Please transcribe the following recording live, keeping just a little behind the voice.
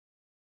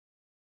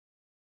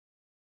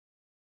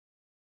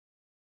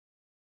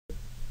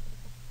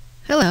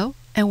Hello,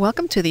 and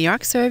welcome to the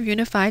Arcserve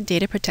Unified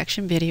Data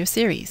Protection video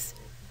series.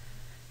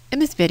 In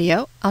this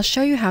video, I'll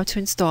show you how to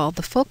install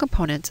the full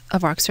component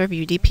of Arcserve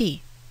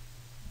UDP.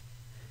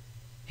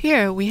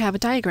 Here we have a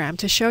diagram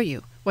to show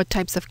you what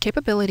types of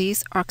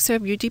capabilities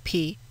Arcserve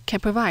UDP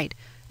can provide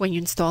when you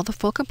install the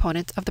full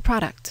component of the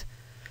product.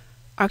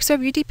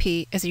 Arcserve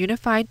UDP is a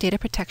unified data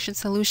protection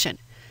solution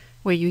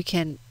where you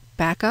can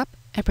back up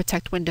and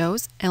protect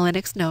Windows and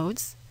Linux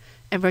nodes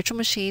and virtual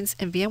machines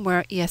and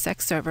VMware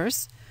ESX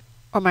servers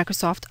or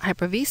Microsoft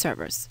Hyper-V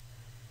servers,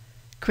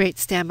 create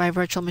standby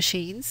virtual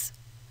machines,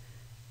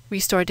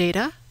 restore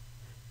data,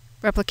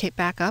 replicate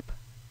backup,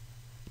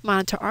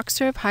 monitor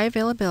Arcserve high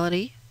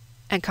availability,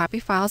 and copy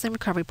files and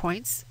recovery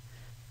points.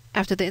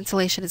 After the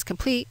installation is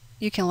complete,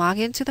 you can log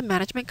into the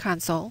Management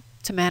Console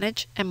to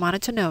manage and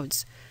monitor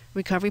nodes,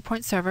 recovery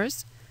point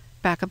servers,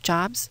 backup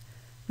jobs,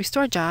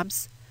 restore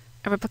jobs,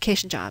 and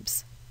replication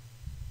jobs.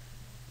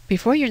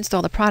 Before you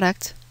install the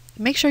product,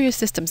 make sure your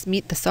systems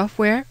meet the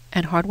software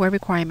and hardware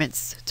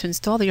requirements to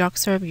install the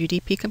Arcserve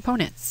UDP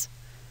components.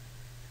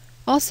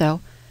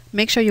 Also,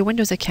 make sure your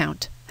Windows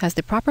account has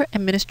the proper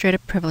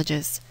administrative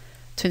privileges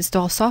to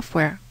install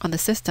software on the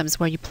systems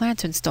where you plan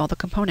to install the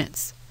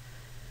components.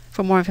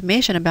 For more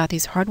information about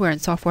these hardware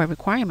and software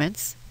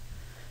requirements,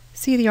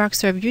 see the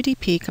Arcserve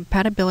UDP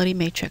Compatibility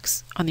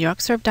Matrix on the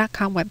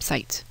arcserve.com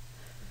website.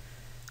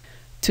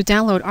 To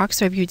download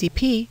Arcserve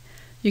UDP,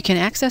 you can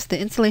access the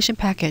installation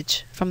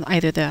package from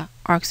either the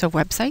Arcserve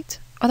website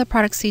or the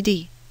product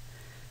CD.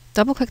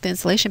 Double-click the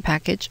installation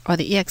package or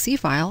the exe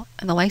file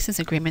and the license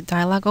agreement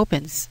dialog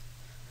opens.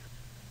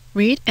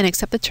 Read and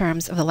accept the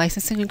terms of the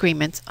licensing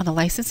agreement on the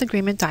license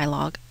agreement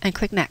dialog and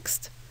click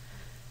Next.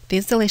 The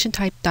installation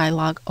type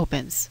dialog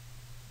opens.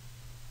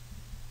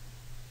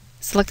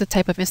 Select the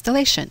type of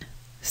installation,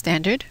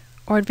 Standard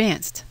or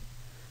Advanced.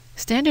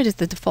 Standard is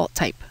the default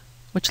type,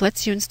 which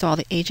lets you install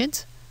the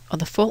agent or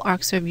the full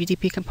Arcserve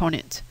UDP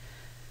component,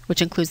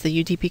 which includes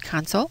the UDP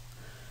console,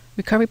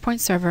 recovery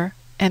point server,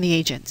 and the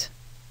agent.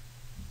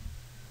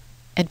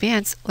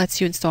 Advanced lets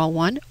you install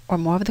one or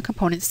more of the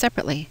components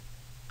separately.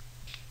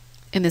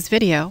 In this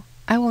video,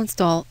 I will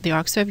install the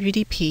Arcserve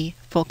UDP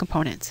full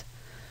component,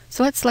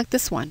 so let's select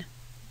this one.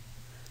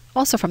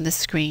 Also from this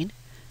screen,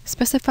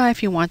 specify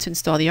if you want to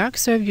install the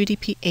Arcserve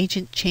UDP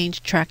Agent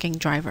Change Tracking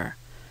driver.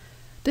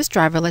 This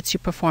driver lets you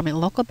perform a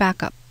local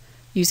backup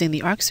using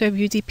the Arcserve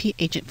UDP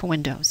agent for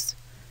Windows.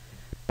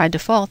 By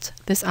default,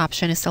 this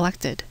option is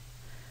selected.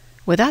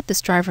 Without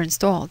this driver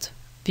installed,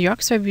 the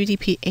Arcserve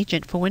UDP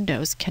agent for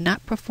Windows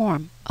cannot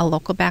perform a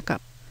local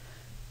backup.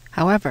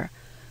 However,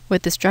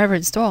 with this driver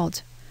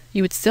installed,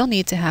 you would still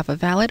need to have a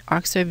valid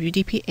Arcserve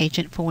UDP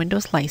agent for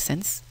Windows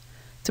license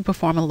to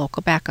perform a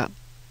local backup.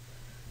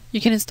 You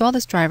can install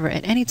this driver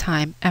at any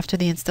time after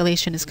the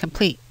installation is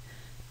complete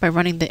by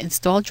running the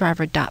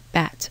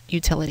install-driver.bat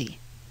utility.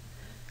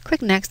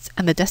 Click Next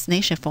and the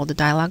Destination folder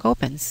dialog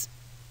opens.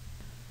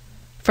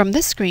 From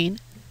this screen,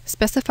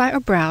 specify or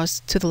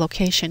browse to the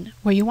location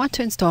where you want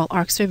to install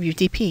Arcserve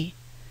UDP.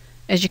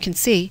 As you can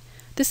see,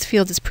 this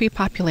field is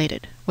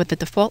pre-populated with the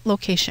default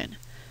location.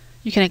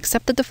 You can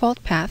accept the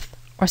default path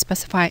or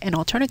specify an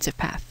alternative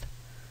path.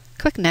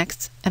 Click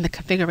Next and the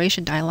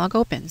configuration dialog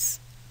opens.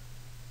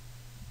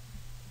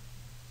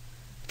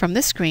 From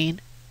this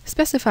screen,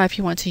 specify if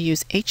you want to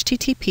use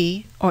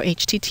HTTP or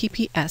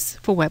HTTPS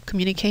for web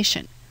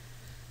communication.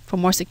 For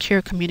more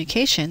secure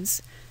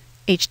communications,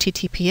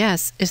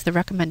 HTTPS is the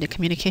recommended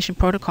communication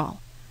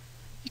protocol.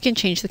 You can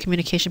change the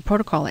communication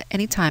protocol at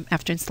any time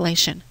after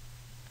installation.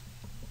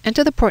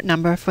 Enter the port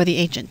number for the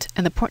agent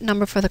and the port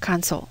number for the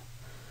console.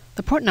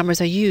 The port numbers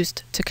are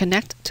used to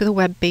connect to the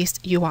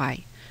web-based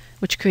UI,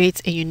 which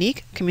creates a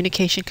unique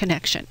communication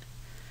connection.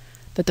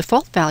 The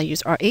default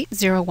values are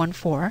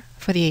 8014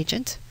 for the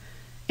agent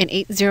and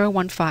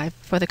 8015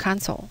 for the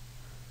console.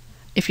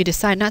 If you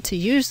decide not to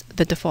use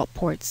the default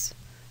ports,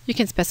 you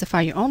can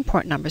specify your own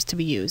port numbers to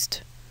be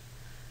used.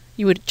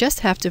 You would just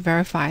have to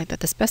verify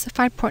that the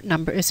specified port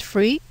number is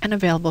free and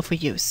available for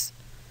use.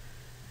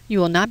 You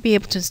will not be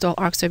able to install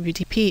Arcserve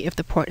UDP if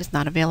the port is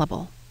not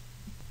available.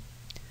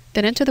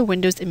 Then enter the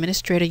Windows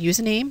Administrator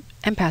username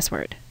and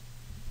password.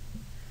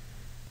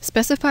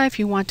 Specify if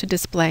you want to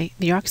display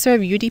the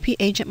Arcserve UDP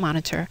Agent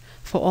Monitor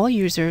for all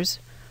users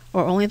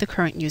or only the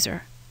current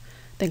user.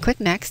 Then click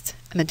Next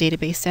and the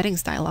Database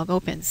Settings dialog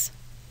opens.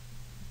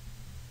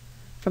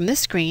 From this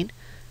screen,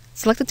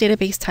 select the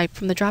database type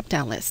from the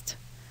drop-down list.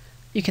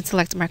 You can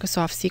select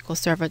Microsoft SQL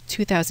Server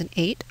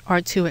 2008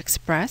 R2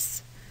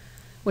 Express,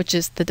 which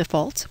is the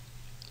default,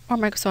 or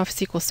Microsoft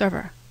SQL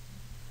Server.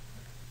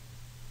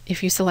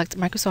 If you select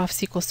Microsoft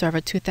SQL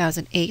Server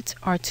 2008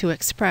 R2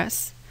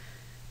 Express,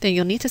 then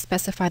you'll need to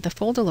specify the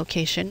folder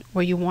location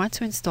where you want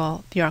to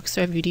install the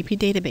Arcserve UDP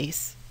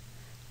database.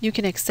 You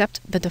can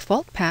accept the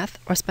default path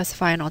or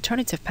specify an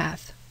alternative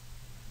path.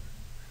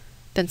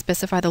 Then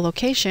specify the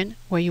location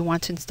where you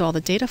want to install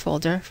the data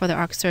folder for the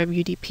Arcserve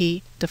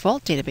UDP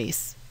default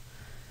database.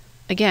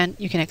 Again,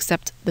 you can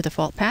accept the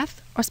default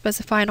path or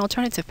specify an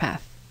alternative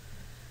path.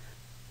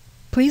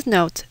 Please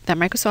note that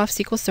Microsoft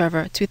SQL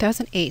Server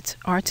 2008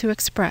 R2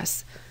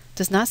 Express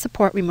does not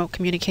support remote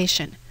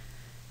communication.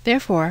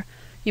 Therefore,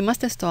 you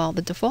must install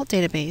the default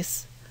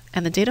database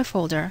and the data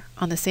folder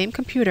on the same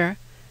computer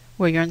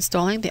where you're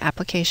installing the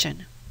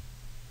application.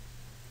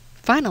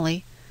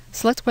 Finally,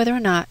 select whether or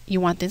not you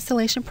want the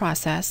installation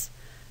process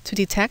to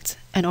detect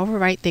and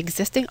overwrite the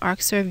existing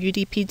Arcserve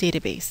UDP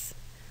database.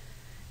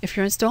 If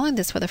you're installing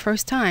this for the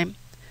first time,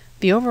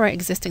 the Overwrite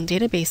Existing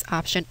Database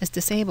option is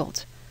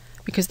disabled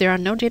because there are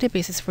no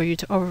databases for you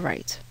to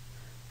overwrite.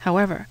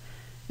 However,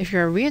 if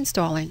you're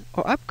reinstalling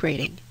or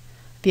upgrading,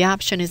 the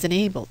option is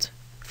enabled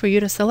for you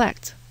to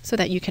select so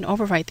that you can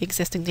overwrite the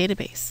existing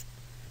database.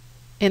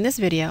 In this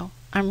video,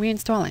 I'm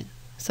reinstalling,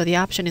 so the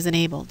option is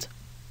enabled.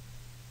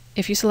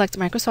 If you select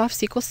Microsoft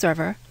SQL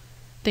Server,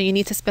 then you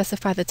need to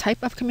specify the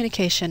type of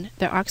communication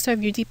that Arcserve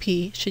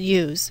UDP should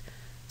use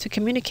to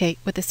communicate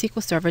with the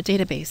SQL Server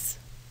database.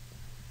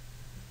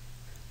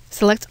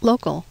 Select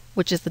Local,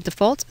 which is the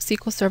default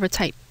SQL Server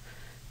type,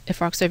 if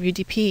Arcserve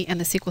UDP and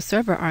the SQL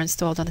Server are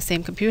installed on the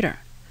same computer,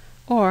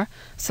 or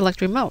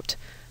select Remote,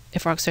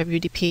 if Arcserve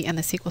UDP and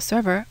the SQL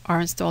Server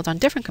are installed on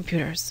different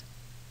computers.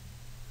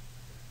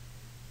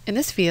 In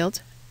this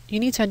field, you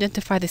need to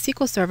identify the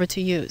SQL Server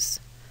to use.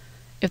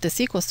 If the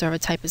SQL Server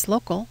type is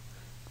local,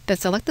 then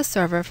select the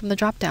server from the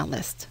drop-down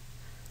list.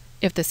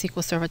 If the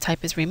SQL Server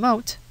type is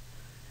remote,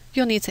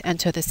 you'll need to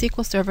enter the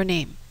SQL Server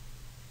name.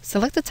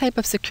 Select the type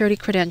of security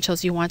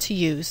credentials you want to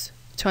use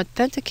to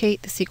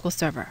authenticate the SQL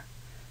Server.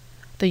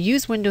 The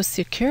Use Windows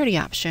Security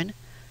option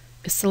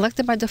is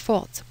selected by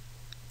default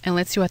and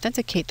lets you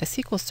authenticate the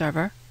SQL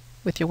Server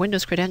with your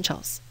Windows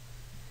credentials.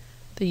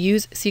 The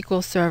Use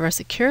SQL Server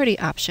Security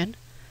option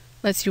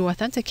lets you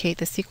authenticate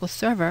the SQL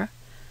Server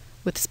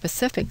with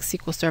specific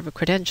SQL Server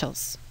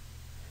credentials.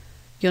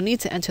 You'll need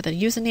to enter the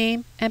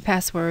username and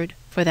password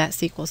for that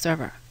SQL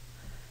Server.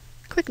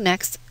 Click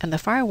Next and the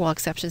Firewall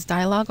Exceptions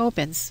dialog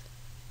opens.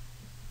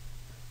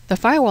 The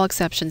Firewall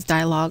Exceptions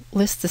dialog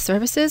lists the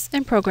services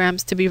and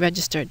programs to be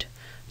registered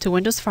to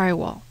Windows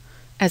Firewall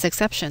as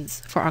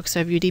exceptions for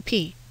Arcserve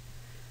UDP.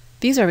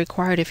 These are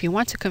required if you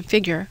want to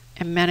configure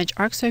and manage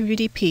Arcserve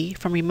UDP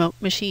from remote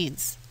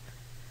machines.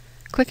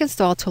 Click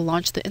Install to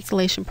launch the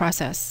installation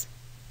process.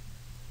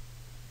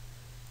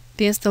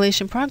 The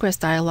Installation Progress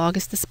dialog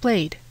is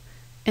displayed,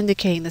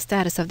 indicating the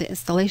status of the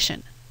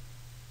installation.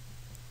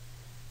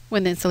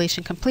 When the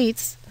installation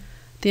completes,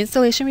 the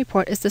installation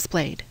report is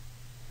displayed.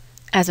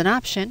 As an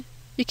option,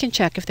 you can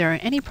check if there are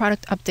any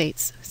product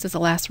updates since the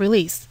last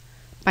release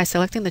by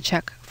selecting the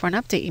Check for an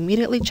Update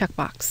Immediately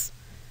checkbox.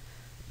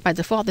 By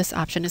default, this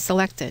option is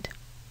selected.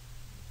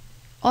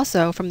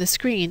 Also, from the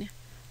screen,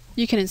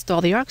 you can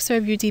install the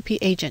Arcserve UDP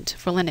agent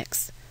for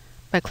Linux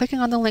by clicking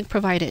on the link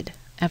provided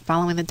and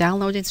following the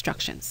download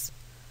instructions.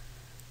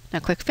 Now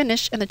click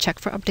Finish and the Check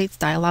for Updates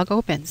dialog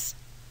opens.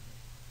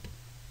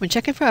 When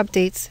checking for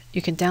updates,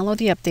 you can download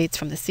the updates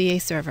from the CA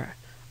server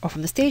or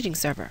from the staging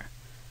server.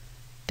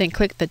 Then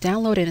click the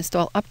Download and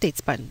Install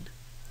Updates button.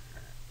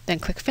 Then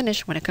click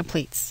Finish when it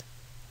completes.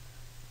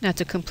 Now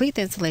to complete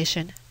the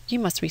installation, you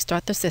must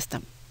restart the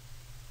system.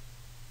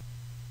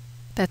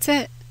 That's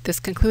it. This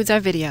concludes our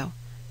video.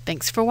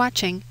 Thanks for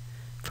watching.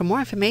 For more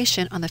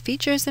information on the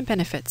features and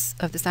benefits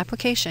of this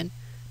application,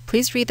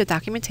 please read the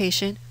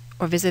documentation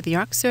or visit the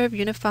Arcserve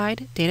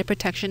Unified Data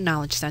Protection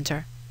Knowledge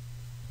Center.